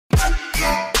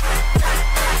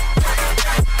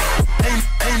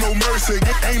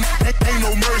mercy. Ain't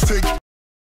no mercy.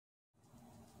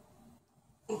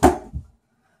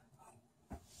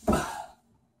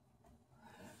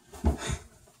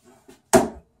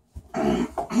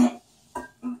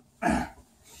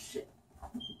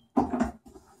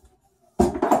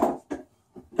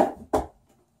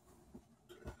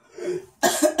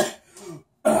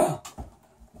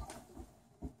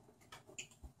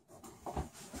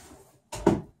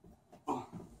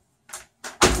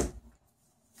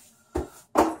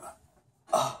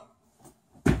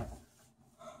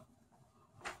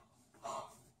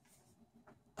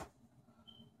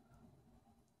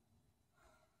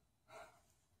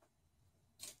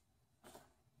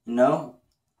 No,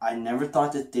 I never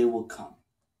thought this day would come.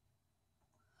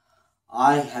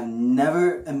 I have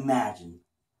never imagined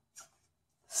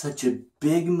such a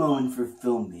big moment for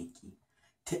filmmaking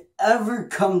to ever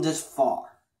come this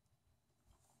far.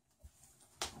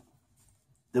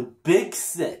 The big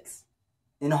six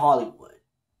in Hollywood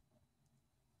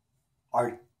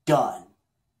are done.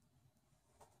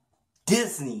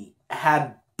 Disney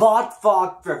had bought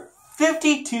Fox for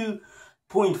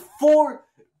 $52.4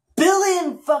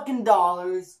 billion fucking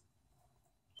dollars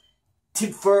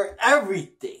for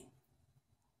everything.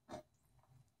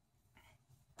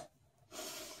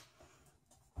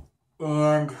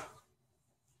 And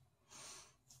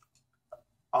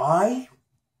I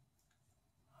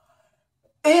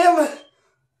am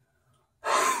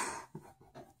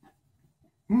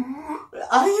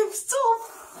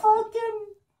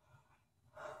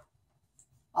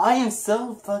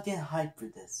so fucking hyped for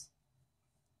this.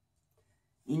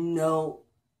 You know,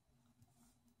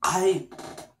 I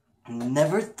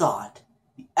never thought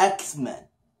the X-Men,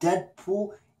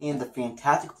 Deadpool, and the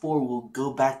Fantastic Four will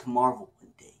go back to Marvel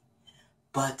one day.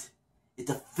 But it's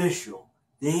official.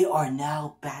 They are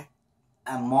now back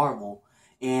at Marvel,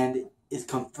 and it's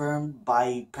confirmed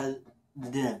by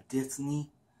President of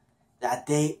Disney that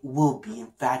they will be,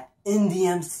 in fact, in the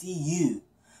MCU,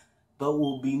 but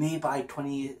will be made by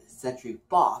 20th Century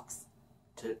Fox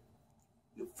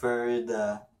for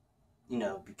the,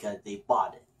 because they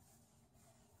bought it.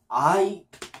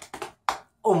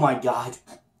 Oh my god.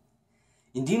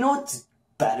 And do you know what's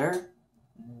better?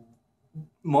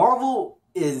 Marvel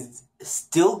is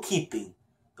still keeping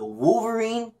the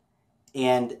Wolverine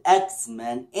and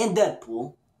X-Men and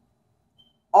Deadpool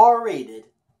R-rated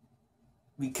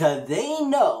because they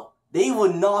know they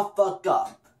will not fuck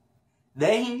up.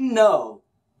 They know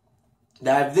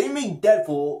that if they make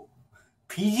Deadpool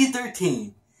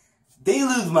PG-13, they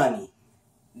lose money.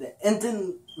 The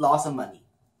instant loss of money.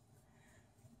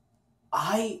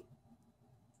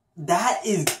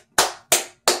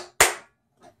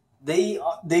 They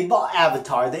bought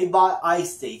Avatar, they bought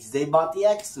Ice Age, they bought the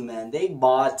X-Men, they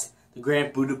bought the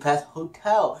Grand Budapest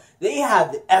Hotel. They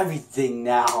have everything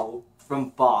now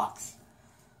from Fox.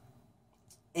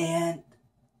 And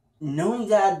knowing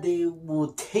that they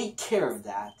will take care of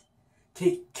that,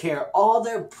 take care of all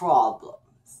their problems.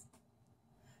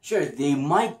 Sure, they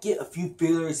might get a few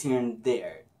failures here and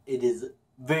there. It is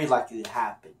very likely to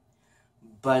happen.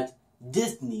 But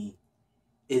Disney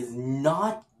is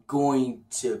not going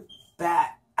to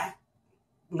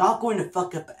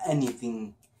fuck up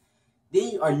anything.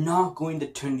 They are not going to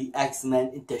turn the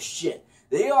X-Men into shit.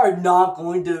 They are not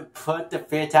going to put the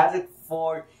Fantastic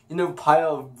Four in a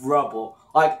pile of rubble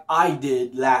like I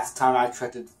did last time I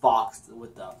trusted Fox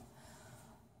with them.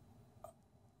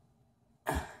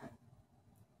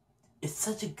 It's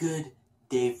such a good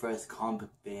day for us comic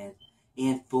fans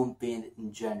and film fans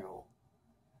in general.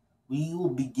 We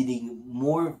will be getting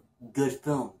more good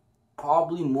films.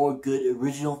 Probably more good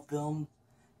original films.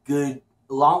 A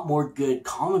lot more good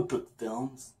comic book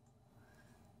films.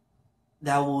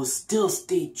 That will still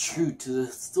stay true to the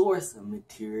source of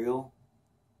material.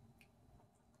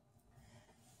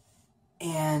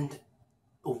 And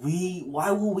why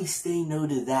will we say no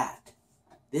to that?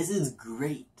 This is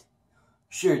great.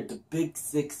 Sure, the big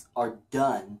six are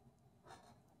done.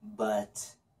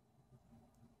 But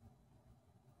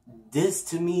this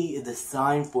to me is a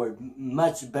sign for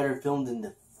much better films in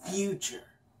the future.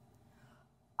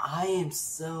 I am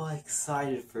so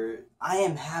excited I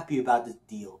am happy about this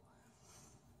deal.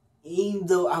 Even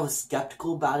though I was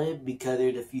skeptical about it because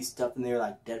there's a few stuff in there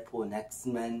like Deadpool and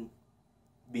X-Men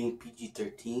being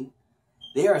PG-13,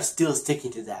 they are still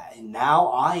sticking to that. And now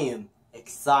I am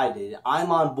excited.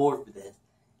 I'm on board for this.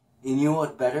 And you know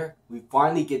what's better? We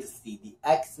finally get to see the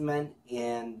X-Men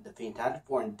and the Fantastic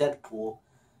Four and Deadpool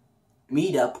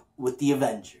meet up with the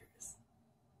Avengers.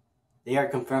 They are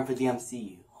confirmed for the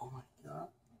MCU. Oh my god.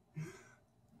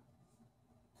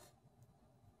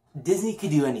 Disney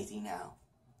could do anything now.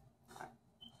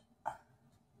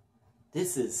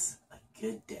 This is a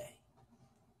good day.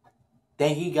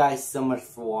 Thank you guys so much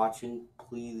for watching.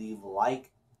 Please leave a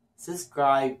like,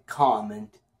 subscribe,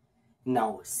 comment, and I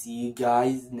will see you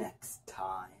guys next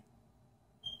time.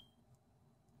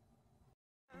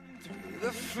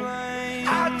 The flame.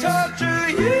 I torture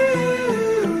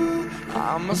you.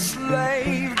 I'm a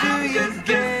slave to your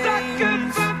game.